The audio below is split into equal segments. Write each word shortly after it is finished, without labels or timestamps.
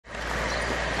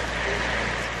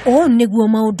O niguo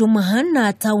maundu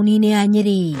mahana tauni-ini ya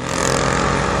Nyeri.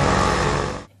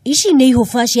 Ici nĩ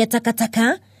ihoba cia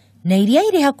takataka na iria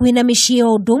iri hakuhĩ na mĩciĩ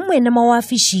o ũndũ ũmwe na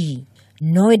mawabici.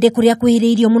 No wende kũrĩa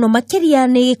kwĩhĩrĩirio mũno makĩria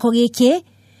nĩ gĩko gĩkĩ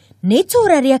nĩ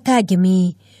itũra rĩa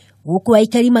Kangemi, gũkũ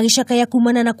Aikari magĩcakaya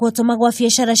kumana na kuotoma gwa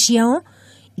biacara ciao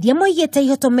iria maugite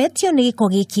ihotometio nĩ gĩko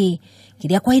gĩkĩ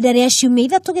kĩrĩa kwa ihinda rĩa ciumia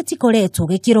 3 gĩtikoretwo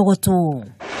gĩkĩrogotwo.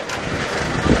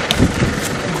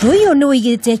 Ũyũ nĩ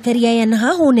woigĩte Aikari aya na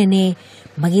haha nene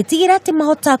magĩtigĩra atĩ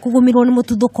mahota kũgũmĩrwo nĩ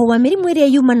mũtuthũko wa mĩrimũ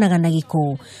ĩrĩa yumanaga na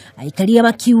gĩko. Aikari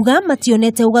makiuga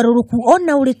mationete ũgarũrũku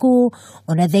ona ũrĩkũ,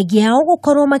 ona thengia yao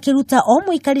gũkorwo makĩruta o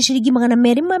mũikari ciringi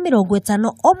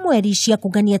 250 o mweri cia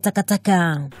kungania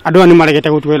takataka. Andũ nĩ maregete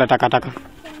gũtuĩra takataka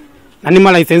na nĩ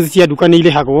ma license cia duka nĩ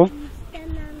irĩhagwo,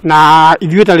 na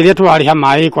ithuĩ ta rĩrĩa twarĩha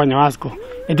maĩ kwa Nyawasco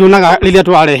nĩ tuonaga rĩrĩa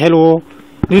twareherwo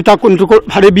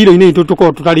harĩ biro-inĩ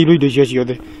tukorwo tutarirwo indo icio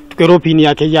ciothe, tukerwo pini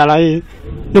ya KRA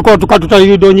niko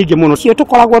tukatutarirwo indo nyingĩ mũno. Cio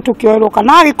tukoragwo tukioerwo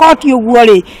kana gĩkoti ũguo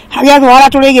rĩ hagĩathwo harĩa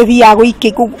tũrĩgĩthia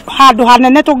gũikia handũ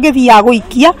hanene tũngĩthia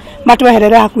gũikia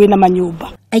matweherere hakuhĩ na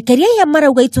manyũmba. Aikari aya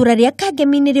marauga itũra rĩa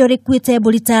Kangemi nĩrĩo rĩkuĩte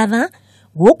mbũri tatha,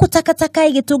 gũkũ takataka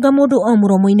ĩgĩtũnga mũndũ o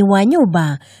mũromo-inĩ wa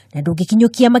nyũmba na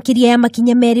ndũngĩkinyũkia makĩria ya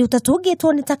makinya merĩ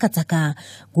ũtatũngĩtwo nĩ takataka,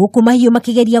 gũkũ mahiũ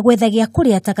makĩgeria gwetha gĩa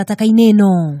kũrĩa takataka-inĩ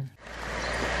ĩno.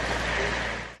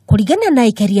 Kuringana na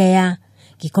Aikari aya,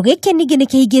 giko gĩkĩ ningĩ nĩ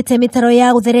kĩhingĩte mĩtaro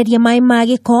ya gũthereria maĩ ma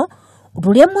gĩko, ũndũ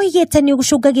ũrĩa moigĩte nĩ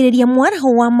ũgũcũngagĩrĩria mwaraho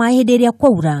wa maĩ hĩndĩ ĩrĩa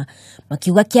kwaura.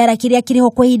 Makiuga kĩara kĩrĩa kĩrĩho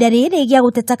kwa ihinda rĩrĩ gĩa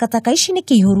gũte takataka ici nĩ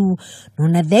kĩihũru, no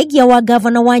na thengia wa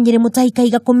ngavana wa Nyeri Mutahi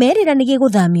Kahiga kũmerĩra nĩ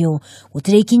gĩgũthamio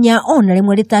gũtirĩ ikinya ona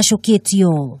rĩmwe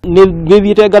rĩtacũkĩtio.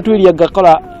 Nĩthiĩte ngatuĩria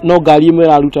ngakora no ngari ĩmwe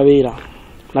ĩraruta wĩra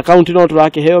na kaunti no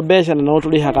tũrakĩheo mbeca na no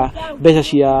tũrĩhaga mbeca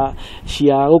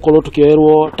cia gũkorwo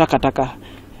tukĩoerwo takataka.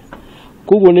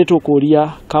 Kuguo nĩ tũkũria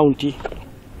kaunti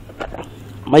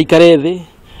maikare thĩ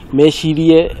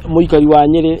mecirie mũikari wa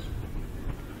Nyeri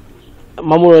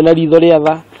mamũrore na ritho rĩa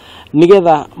tha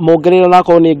nigetha mongerere na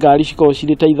akorwo nĩ ngari cikorwo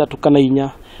cirĩ ta 3 kana 4.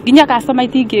 Nginya customer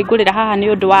itingĩngũrĩra haha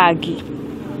nĩ ũndũ wa ngi.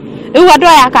 Rĩu andũ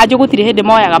aya kanjũ gũtirĩ hĩndĩ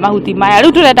moyaga mahuti maya.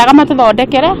 Rĩu tũrendaga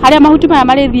matũthondekere harĩa mahuti maya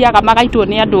marĩthiaga magaitwo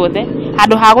nĩ andũ othe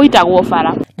handũ ha gũitagwo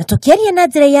bara. Na tũkĩaria na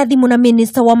njĩra ya thimũ na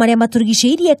minista wa marĩa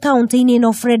matũrigicĩirie kaunti-inĩ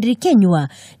ĩno Frederick Kenyua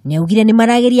nĩaugire nĩ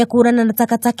marageria kũrana na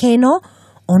takataka ĩno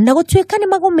ona gũtuĩka nĩ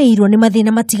magũmĩirwo nĩ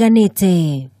mathĩna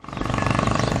matiganĩte.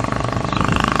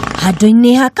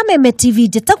 Handũ-inĩ ha Kameme TV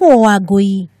njĩtagwo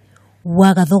Wangui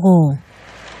wa Gathogo.